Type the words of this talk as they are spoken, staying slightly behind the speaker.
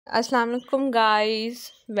Assalamu alaikum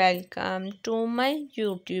guys, welcome to my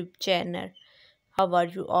YouTube channel. How are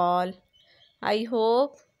you all? I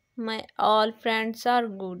hope my all friends are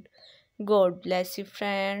good. God bless you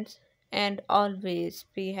friends and always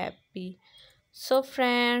be happy. So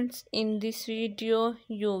friends, in this video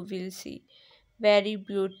you will see very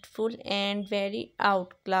beautiful and very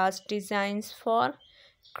outclass designs for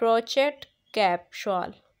crochet cap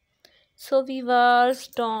shawl. So viewers,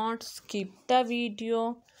 don't skip the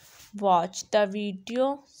video. Watch the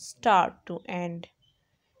video start to end.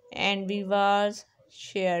 And viewers,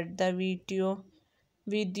 share the video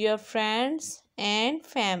with your friends and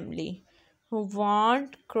family who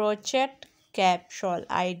want crochet capsule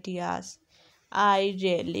ideas. I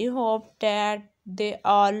really hope that they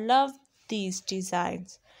all love these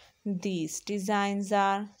designs. These designs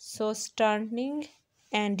are so stunning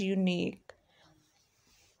and unique.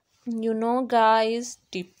 Guys,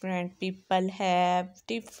 different people have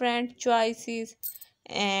different choices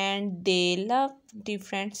and they love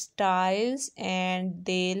different styles and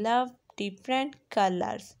they love different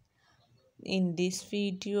colors. In this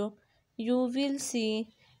video, you will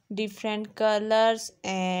see different colors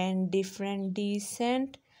and different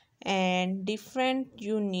decent and different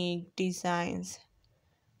unique designs.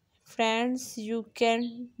 Friends, you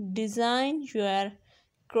can design your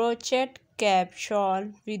crochet cap shawl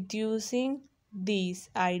with using these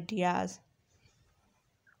ideas.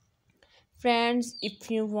 Friends, if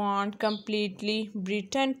you want completely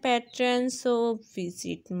written patterns, so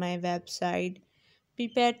visit my website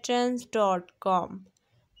bepatterns.com.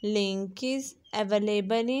 Link is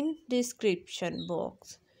available in description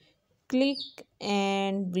box. Click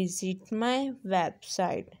and visit my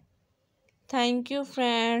website. Thank you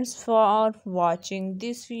friends for watching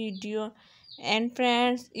this video, and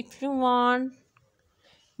friends, if you want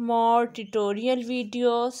more tutorial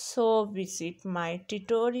videos, so visit my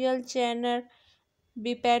tutorial channel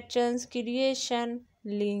Bepatterns Creation.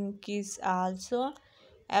 Link is also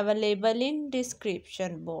available in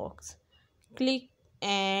description box. Click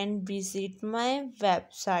and visit my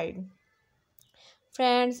website.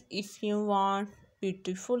 Friends, if you want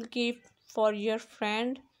beautiful gift for your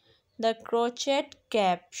friend, the crochet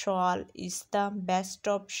cap shawl is the best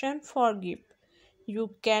option for gift.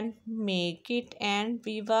 You can make it and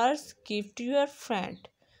viewers give to your friend.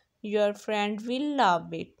 Your friend will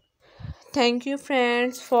love it. Thank you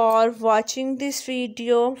friends for watching this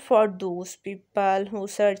video. For those people who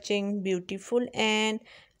searching beautiful and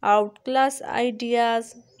outclass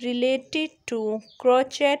ideas related to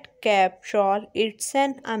crochet cap shawl, it's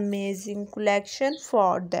an amazing collection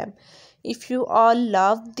for them. If you all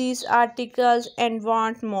love these articles and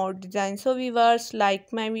want more designs, so viewers,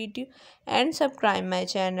 like my video and subscribe my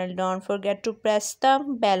channel. Don't forget to press the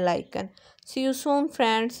bell icon. See you soon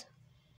friends.